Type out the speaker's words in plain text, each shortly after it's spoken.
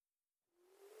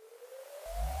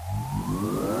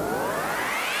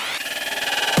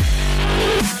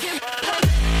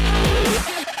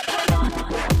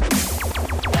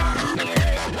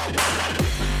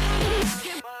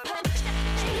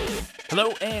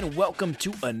Hello and welcome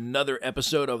to another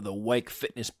episode of the Wyke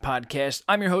Fitness Podcast.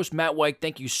 I'm your host, Matt Wyke.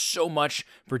 Thank you so much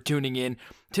for tuning in.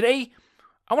 Today,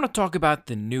 I want to talk about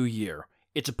the new year.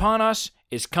 It's upon us,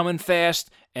 it's coming fast,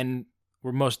 and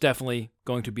we're most definitely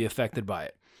going to be affected by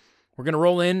it. We're going to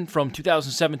roll in from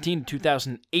 2017 to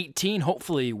 2018,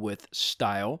 hopefully with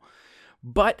style,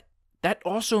 but that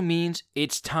also means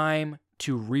it's time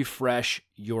to refresh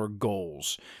your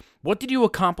goals. What did you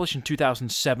accomplish in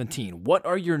 2017? What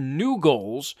are your new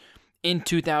goals in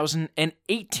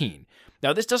 2018?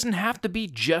 Now, this doesn't have to be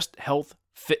just health,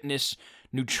 fitness,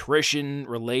 nutrition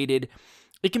related.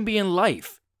 It can be in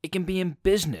life. It can be in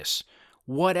business,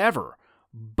 whatever.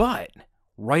 But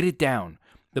write it down.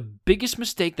 The biggest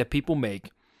mistake that people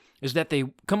make is that they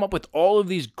come up with all of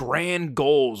these grand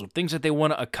goals of things that they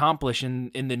want to accomplish in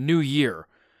the new year.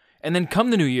 And then come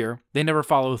the new year, they never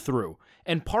follow through.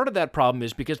 And part of that problem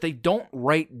is because they don't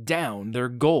write down their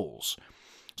goals.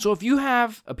 So if you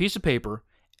have a piece of paper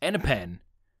and a pen,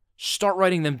 start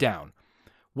writing them down.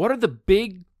 What are the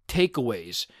big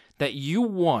takeaways that you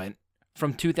want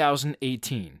from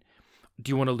 2018? Do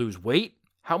you want to lose weight?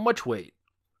 How much weight?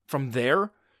 From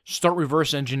there, start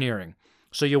reverse engineering.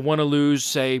 So you want to lose,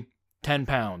 say, 10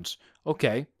 pounds.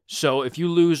 Okay, so if you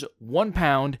lose 1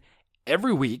 pound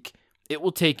every week, it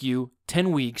will take you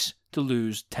 10 weeks to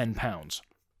lose 10 pounds.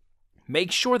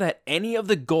 Make sure that any of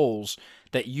the goals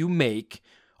that you make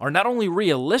are not only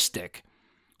realistic,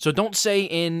 so don't say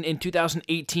in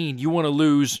 2018 you want to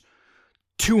lose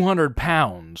 200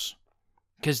 pounds,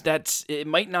 because it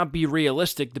might not be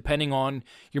realistic depending on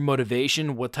your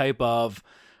motivation, what type of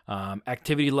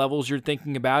activity levels you're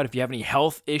thinking about, if you have any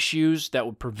health issues that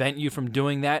would prevent you from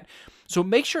doing that. So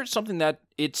make sure it's something that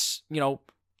it's,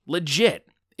 legit.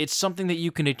 It's something that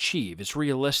you can achieve. It's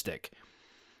realistic.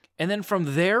 And then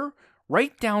from there,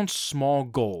 write down small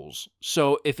goals.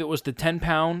 So if it was the 10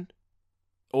 pound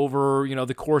over,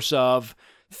 the course of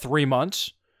 3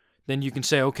 months, then you can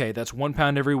say, okay, that's 1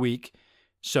 pound every week.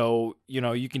 So,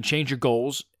 you can change your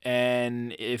goals.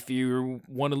 And if you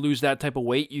want to lose that type of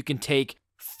weight, you can take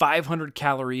 500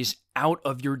 calories out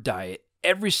of your diet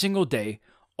every single day,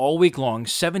 all week long,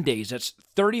 7 days. That's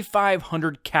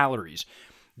 3,500 calories.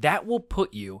 That will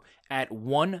put you at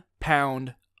 1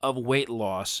 pound of weight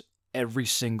loss every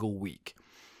single week.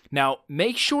 Now,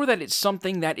 make sure that it's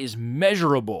something that is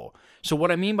measurable. So what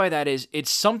I mean by that is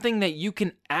it's something that you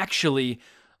can actually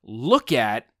look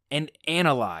at and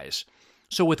analyze.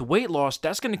 So with weight loss,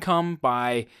 that's going to come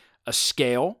by a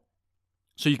scale,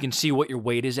 so you can see what your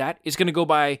weight is at. It's going to go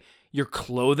by your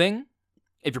clothing.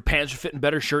 If your pants are fitting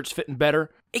better, shirts fitting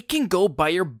better. It can go by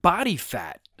your body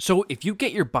fat. So if you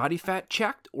get your body fat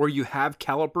checked, or you have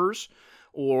calipers,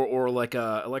 or like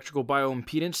a electrical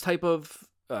bioimpedance type of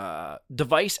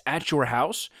device at your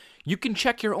house, you can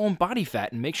check your own body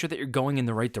fat and make sure that you're going in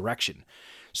the right direction.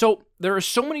 So there are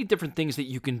so many different things that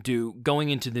you can do going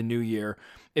into the new year.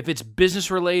 If it's business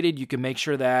related, you can make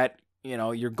sure that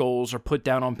your goals are put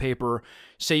down on paper.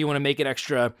 Say you want to make an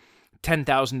extra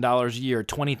 $10,000 a year,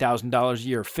 $20,000 a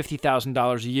year,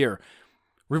 $50,000 a year.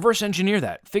 Reverse engineer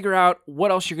that. Figure out what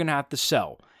else you're going to have to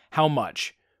sell. How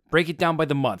much? Break it down by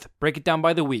the month. Break it down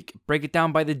by the week. Break it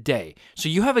down by the day. So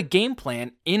you have a game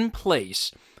plan in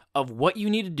place of what you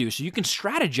need to do so you can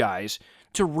strategize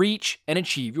to reach and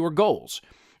achieve your goals.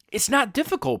 It's not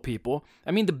difficult, people.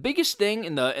 I mean, the biggest thing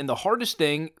and the hardest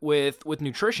thing with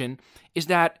nutrition is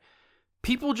that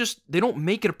people they don't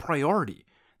make it a priority.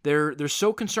 They're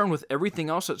so concerned with everything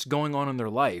else that's going on in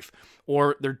their life,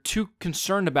 or they're too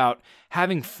concerned about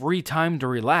having free time to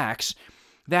relax,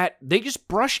 that they just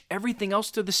brush everything else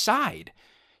to the side.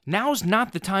 Now's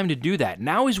not the time to do that.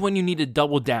 Now is when you need to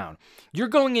double down. You're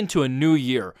going into a new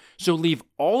year, so leave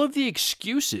all of the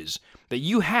excuses that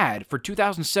you had for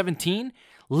 2017,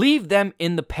 leave them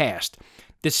in the past.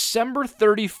 December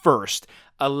 31st,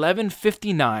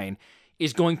 11:59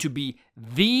 is going to be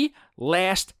the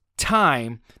last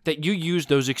time that you use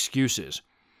those excuses.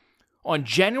 On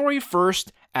January 1st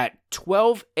at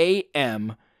 12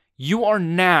 a.m., you are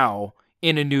now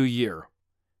in a new year.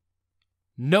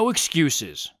 No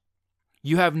excuses.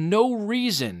 You have no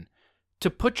reason to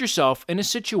put yourself in a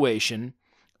situation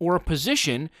or a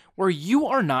position where you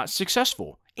are not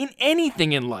successful in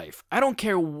anything in life. I don't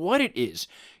care what it is.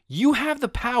 You have the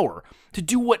power to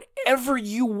do whatever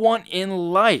you want in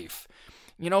life.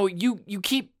 You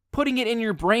keep putting it in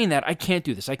your brain that I can't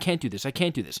do this, I can't do this, I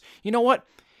can't do this. You know what?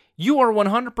 You are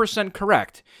 100%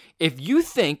 correct. If you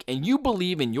think and you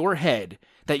believe in your head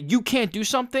that you can't do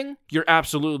something, you're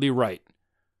absolutely right.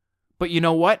 But you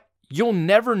know what? You'll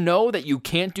never know that you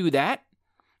can't do that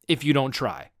if you don't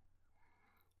try.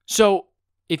 So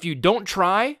if you don't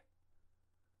try,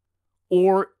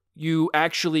 or you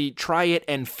actually try it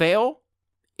and fail,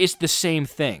 it's the same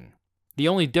thing. The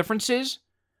only difference is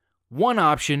one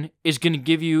option is going to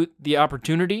give you the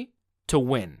opportunity to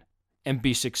win and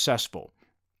be successful.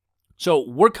 So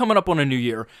we're coming up on a new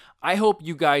year. I hope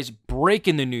you guys break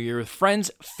in the new year with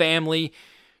friends, family,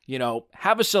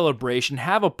 have a celebration,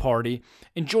 have a party,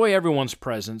 enjoy everyone's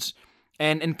presence,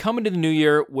 and come into the new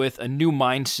year with a new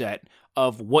mindset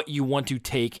of what you want to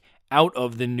take out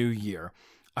of the new year.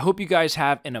 I hope you guys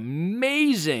have an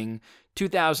amazing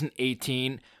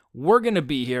 2018. We're going to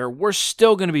be here. We're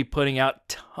still going to be putting out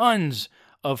tons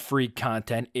of free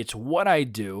content. It's what I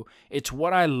do. It's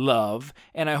what I love.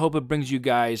 And I hope it brings you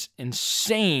guys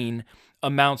insane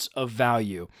amounts of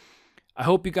value. I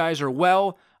hope you guys are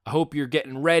well. I hope you're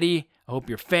getting ready. I hope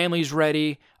your family's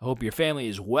ready. I hope your family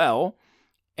is well.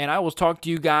 And I will talk to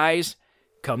you guys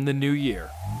come the new year.